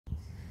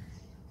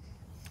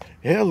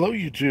Hello,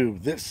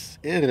 YouTube. This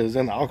is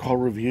an alcohol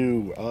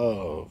review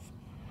of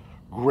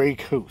Grey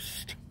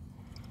Coast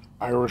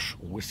Irish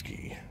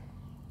Whiskey.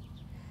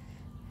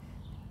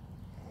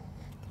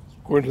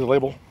 According to the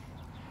label,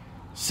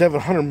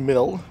 700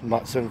 ml,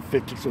 not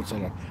 750, so it's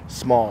on a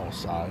small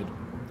side.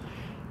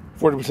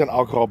 40%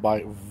 alcohol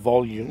by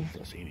volume,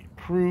 that's 80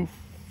 proof.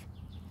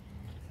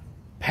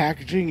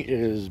 Packaging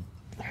is,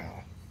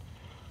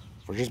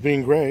 for just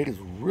being gray, is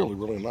really,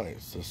 really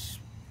nice. This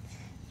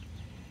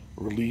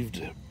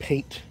relieved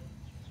paint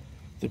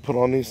they put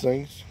on these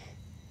things.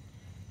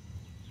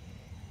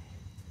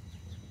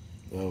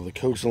 The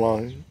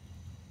coastline.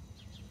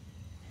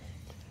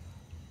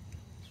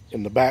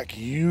 In the back,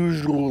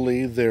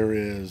 usually there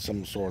is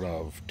some sort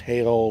of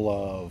tale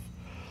of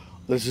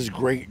this is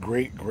great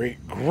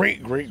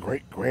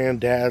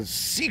granddad's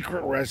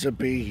secret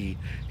recipe. He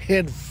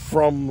hid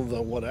from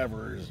the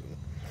whatevers.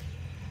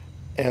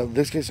 And in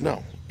this case,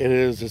 no. It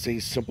is just a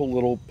simple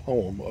little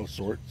poem of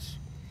sorts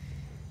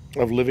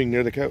of living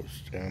near the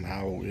coast and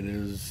how it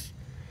is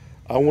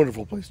a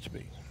wonderful place to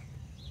be.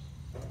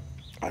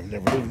 I've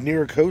never lived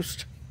near a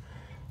coast.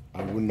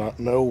 I would not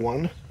know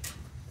one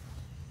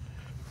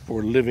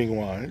for living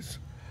wise.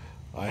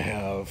 I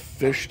have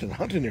fished and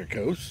hunted near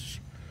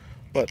coasts,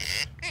 but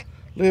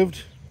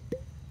lived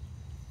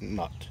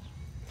not.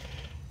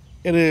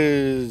 It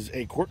is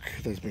a cork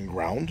that's been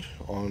ground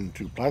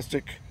onto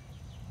plastic.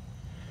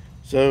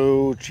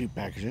 So cheap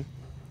packaging.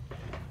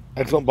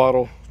 Excellent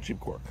bottle, cheap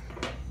cork.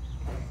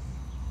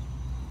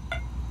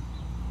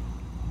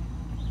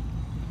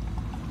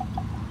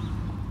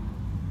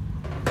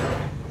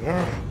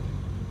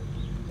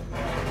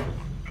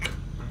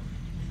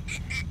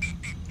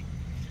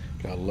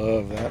 I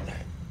love that.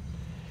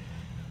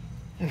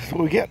 That's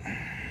what we get.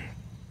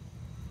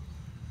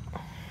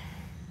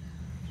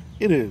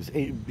 It is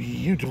a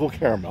beautiful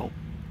caramel.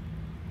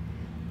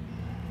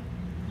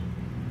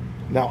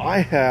 Now I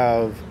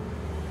have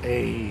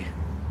a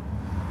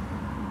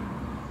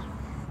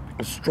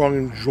strong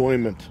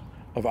enjoyment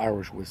of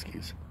Irish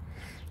whiskeys.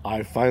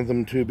 I find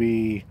them to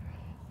be,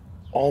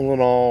 all in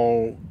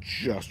all,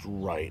 just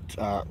right.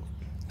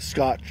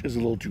 Scotch is a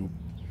little too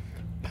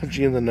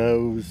punchy in the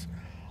nose.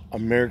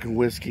 American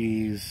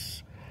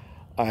whiskeys,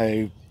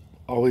 I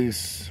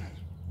always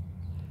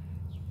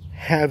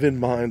have in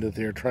mind that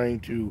they're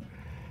trying to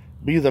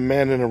be the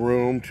man in a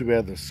room. Too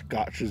bad the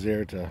Scotch is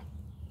there to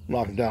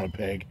knock them down a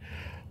peg,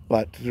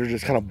 but they're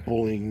just kind of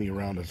bullying me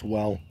around as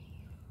well.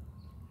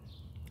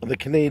 The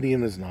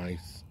Canadian is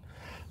nice.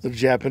 The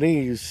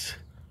Japanese,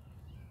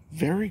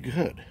 very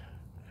good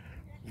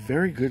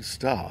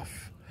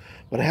stuff,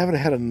 but I haven't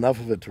had enough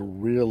of it to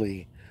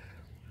really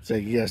say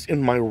yes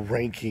in my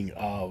ranking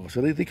of,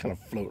 so they kind of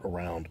float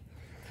around.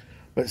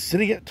 But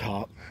sitting at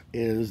top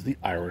is the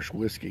Irish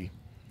whiskey.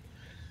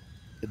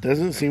 It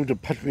doesn't seem to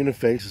punch me in the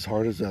face as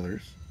hard as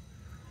others.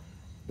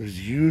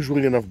 There's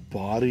usually enough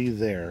body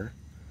there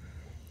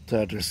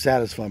to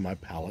satisfy my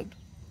palate.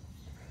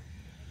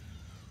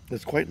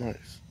 It's quite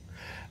nice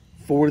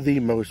for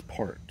the most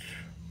part.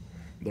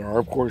 There are,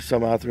 of course,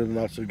 some out there that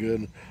are not so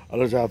good,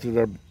 others out there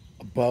that are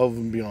above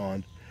and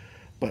beyond,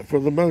 but for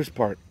the most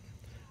part,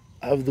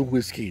 of the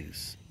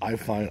whiskeys, I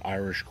find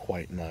Irish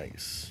quite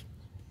nice.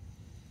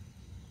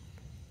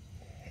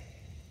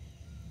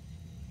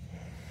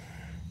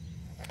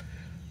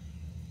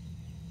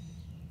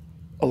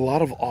 A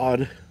lot of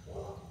odd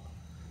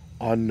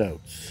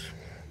notes.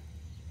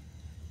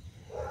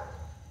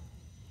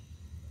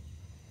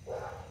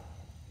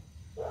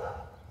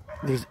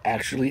 There's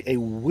actually a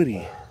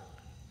woody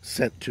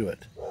scent to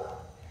it.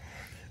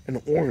 An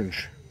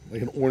orange,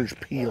 like an orange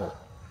peel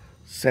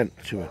scent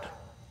to it.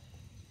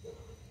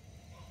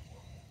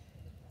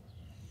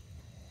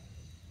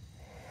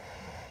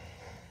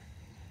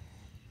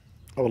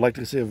 I would like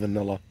to say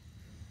vanilla,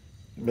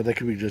 but that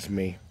could be just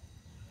me.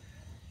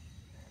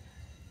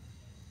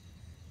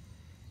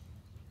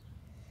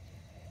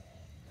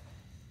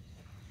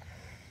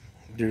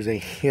 There's a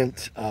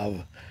hint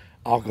of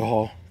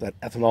alcohol, that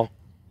ethanol,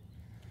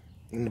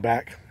 in the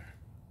back.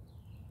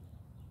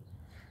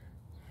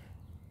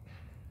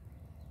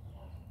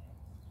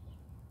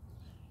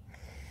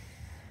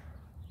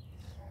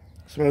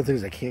 Some other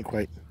things I can't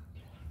quite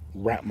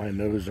wrap my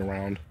nose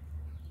around.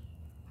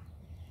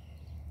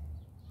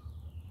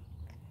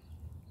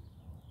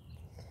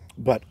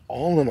 But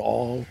all in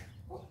all,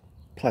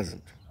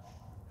 pleasant.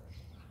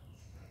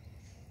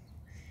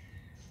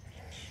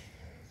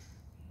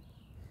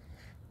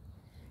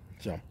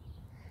 So,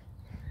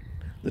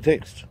 the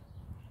taste.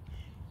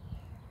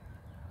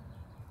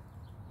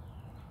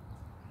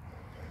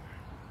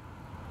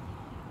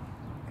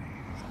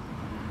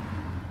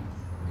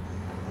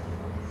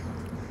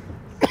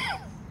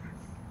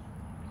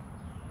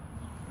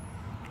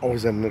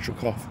 Always that initial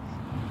cough.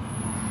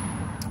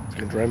 It's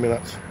gonna drive me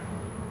nuts.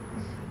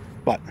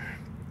 But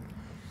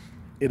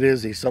it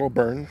is a subtle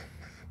burn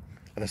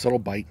and a subtle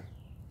bite.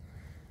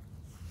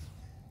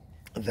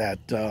 That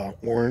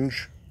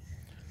orange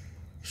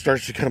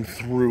starts to come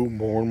through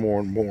more and more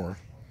and more.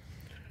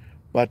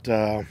 But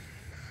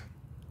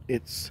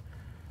it's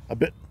a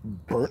bit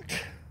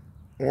burnt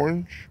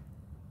orange.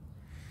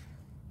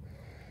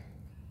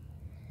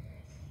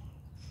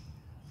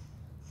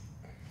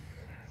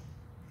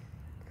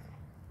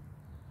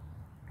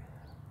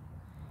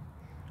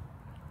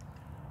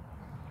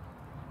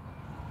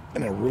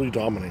 And it really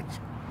dominates.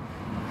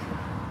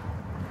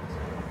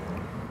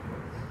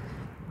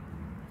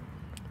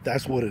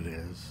 That's what it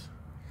is.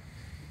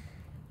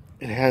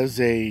 It has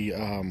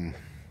a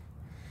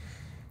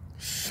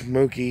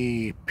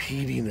smoky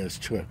peatiness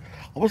to it.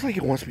 Almost like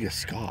it wants to be a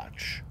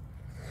scotch.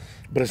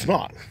 But it's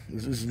not.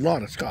 This is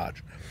not a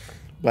scotch.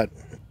 But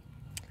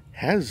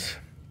has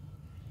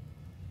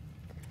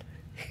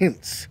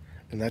hints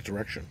in that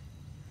direction.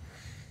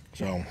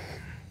 So,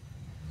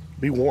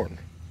 be warned.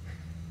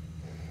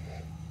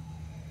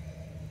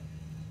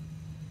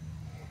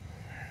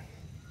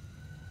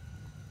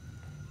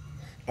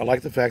 I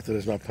like the fact that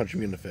it's not punching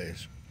me in the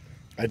face.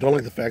 I don't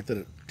like the fact that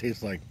it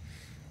tastes like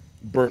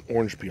burnt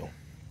orange peel.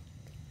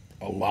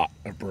 A lot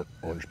of burnt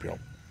orange peel.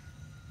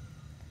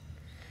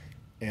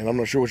 And I'm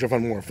not sure which I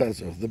find more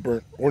offensive, the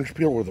burnt orange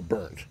peel or the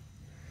burnt.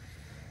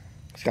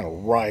 It kind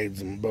of rides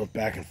them both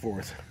back and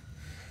forth.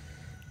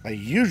 I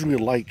usually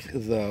like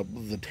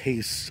the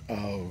taste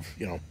of,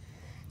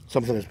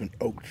 something that's been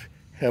oaked,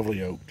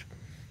 heavily oaked.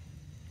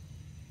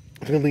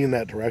 It's going to lean in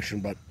that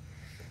direction, but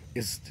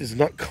it's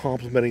not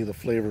complementing the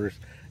flavors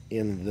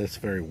in this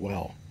very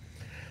well.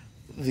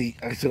 Like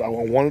I said, I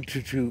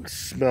wanted to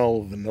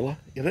smell vanilla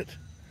in it,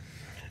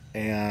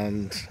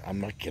 and I'm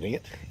not getting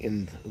it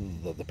in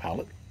the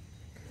palate.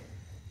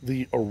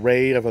 The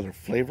array of other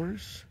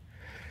flavors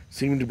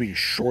seem to be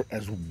short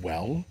as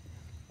well.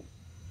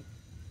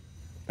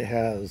 It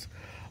has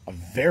a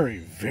very,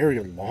 very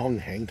long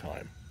hang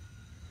time.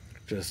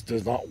 Just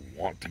does not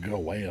want to go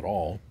away at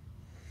all.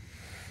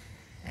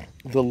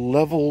 The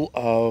level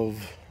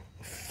of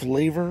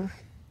flavor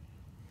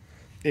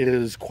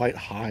is quite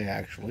high,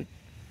 actually.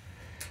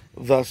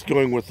 Thus,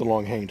 going with the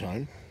long hang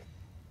time.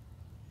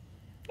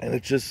 And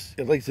it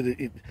like I said,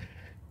 it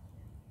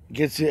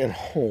gets you and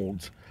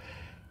holds.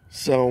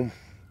 So,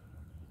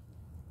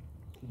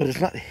 but it's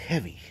not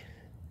heavy.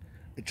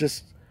 It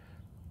just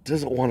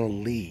doesn't want to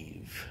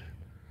leave.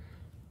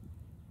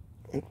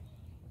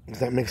 If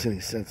that makes any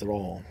sense at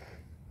all.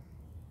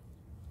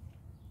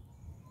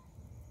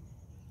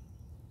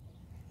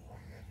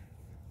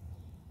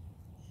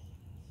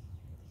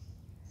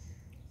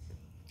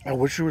 I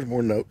wish there was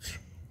more notes.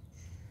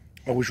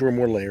 I wish there were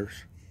more layers.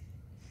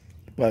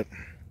 But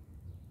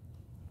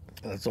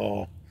that's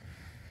all,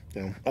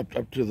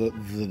 up to the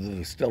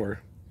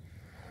distiller.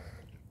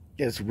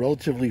 It's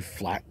relatively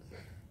flat,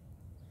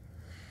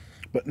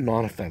 but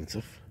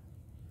non-offensive.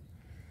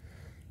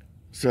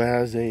 So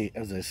as a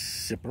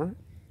sipper,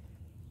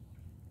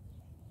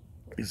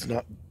 it's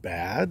not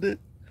bad,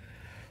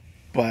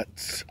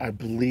 but I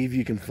believe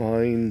you can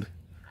find,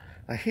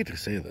 I hate to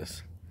say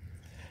this,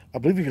 I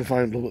believe you can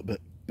find a little bit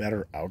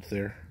better out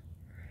there.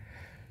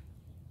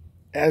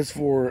 As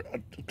for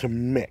to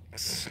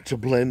mix, to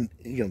blend,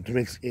 to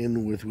mix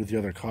in with the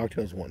other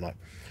cocktails and whatnot,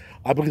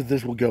 I believe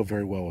this will go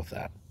very well with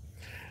that.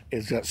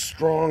 It's got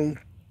strong,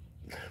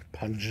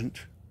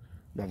 pungent,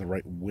 not the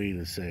right way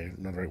to say,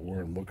 not the right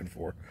word I'm looking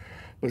for,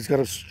 but it's got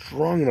a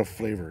strong enough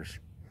flavors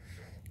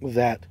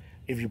that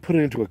if you put it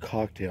into a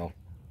cocktail,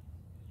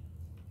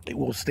 it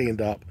will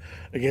stand up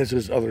against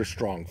those other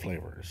strong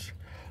flavors.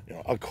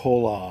 A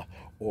cola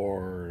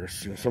or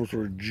some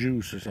sort of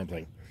juice or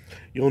something.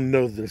 You'll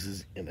know this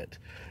is in it.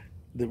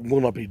 That will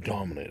not be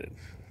dominated.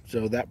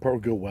 So that part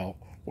will go well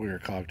with your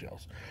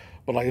cocktails.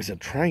 But like I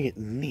said, trying it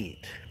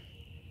neat,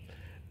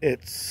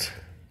 it's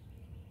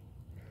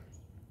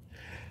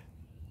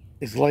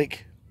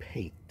like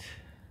paint.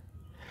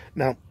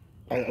 Now,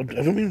 I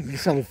don't mean to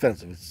sound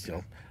offensive. It's,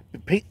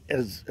 paint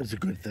is a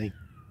good thing.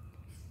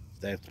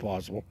 That's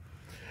possible.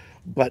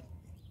 But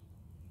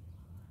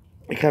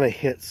it kind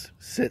of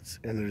sits,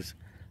 and there's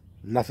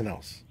nothing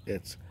else.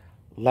 It's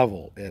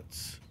level.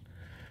 It's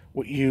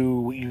what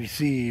you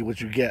see,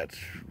 what you get,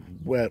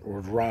 wet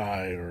or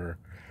dry, or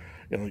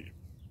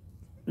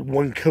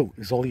one coat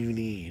is all you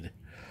need,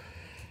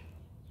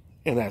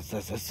 and that's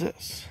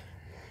this.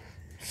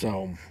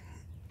 So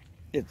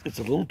it's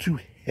a little too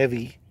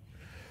heavy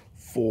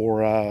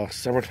for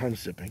summertime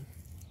sipping,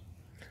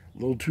 a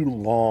little too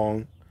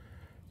long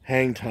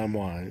hang time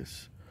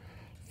wise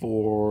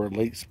for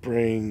late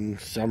spring,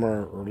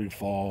 summer, early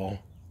fall.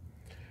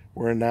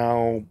 We're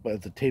now,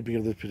 at the taping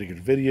of this particular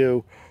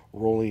video,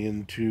 rolling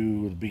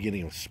into the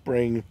beginning of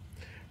spring.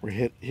 We're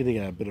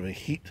hitting a bit of a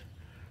heat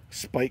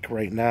spike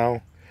right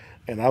now,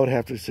 and I would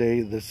have to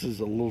say this is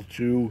a little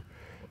too,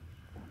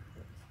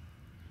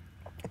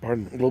 a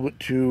little bit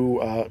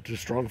too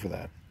strong for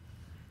that.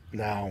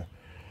 Now,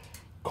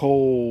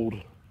 cold,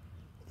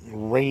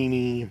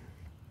 rainy,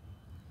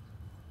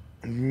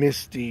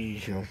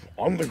 misty,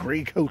 on the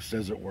gray coast,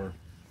 as it were,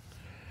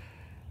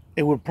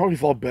 it would probably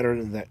fall better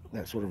than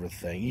that sort of a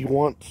thing. You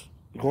want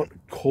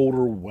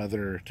colder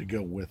weather to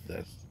go with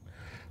this.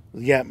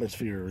 The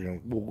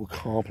atmosphere, will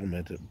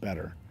complement it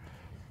better.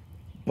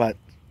 But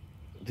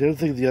The other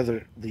thing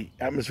the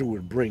atmosphere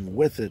would bring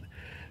with it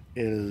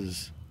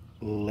is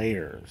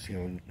layers,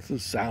 the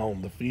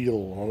sound, the feel,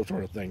 all that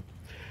sort of thing.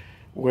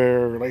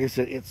 Where, like I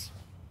said, it's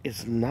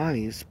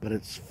nice, but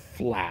it's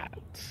flat.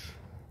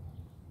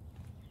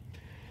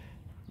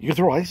 You can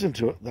throw ice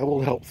into it. That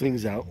will help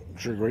things out, I'm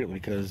sure, greatly,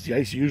 because the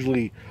ice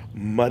usually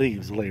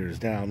muddies layers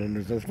down, and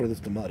there's nothing for this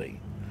to muddy.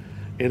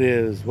 It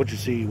is what you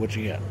see, what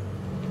you get.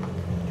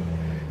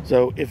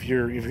 So if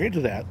you're into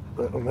that,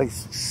 a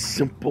nice,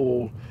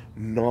 simple,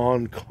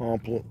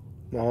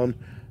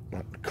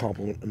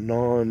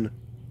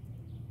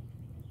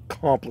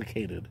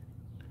 non-complicated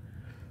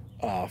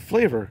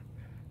flavor,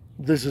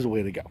 this is the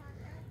way to go.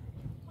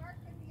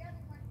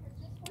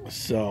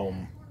 So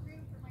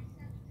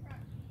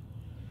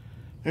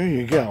there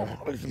you go.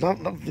 It's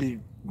not the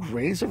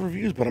greatest of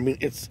reviews, but I mean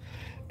it's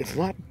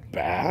not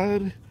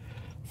bad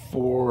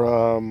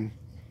for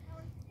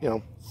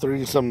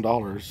 30-some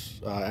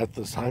dollars at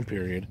this time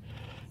period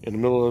in the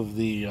middle of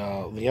the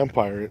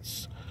empire.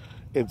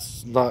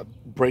 It's not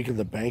breaking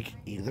the bank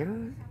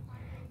either,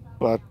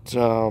 but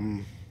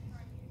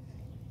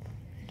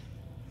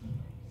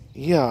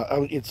yeah, I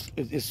mean,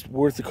 it's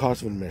worth the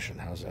cost of admission.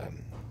 How's that?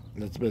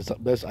 That's the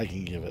best I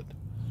can give it.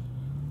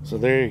 So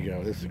there you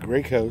go. This is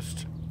Grey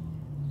Coast.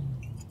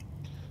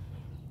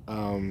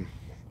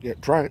 Yeah,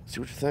 try it. See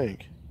what you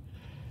think.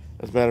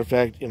 As a matter of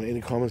fact, any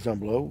comments down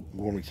below,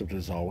 warmly accepted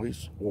as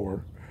always.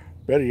 Or,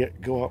 better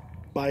yet, go out,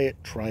 buy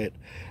it, try it,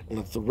 and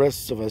let the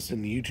rest of us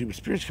in the YouTube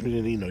experience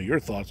community know your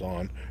thoughts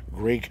on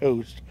Grey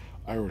Coast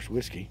Irish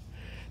whiskey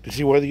to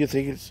see whether you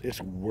think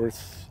it's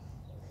worth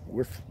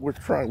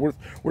trying,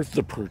 worth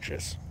the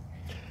purchase.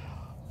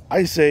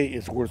 I say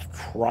it's worth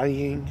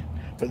trying,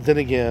 but then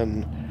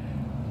again,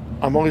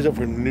 I'm always up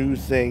for new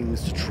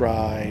things to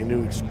try,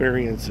 new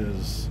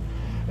experiences,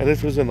 and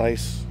this was a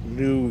nice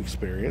new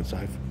experience.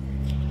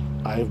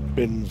 I've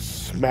been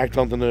smacked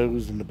on the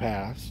nose in the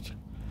past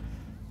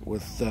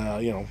with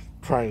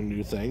trying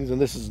new things,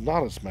 and this is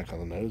not a smack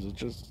on the nose.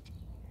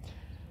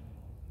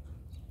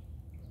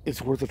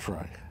 It's worth a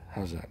try.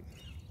 How's that?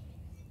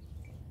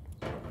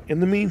 In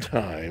the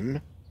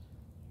meantime,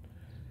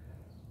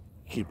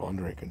 keep on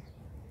drinking.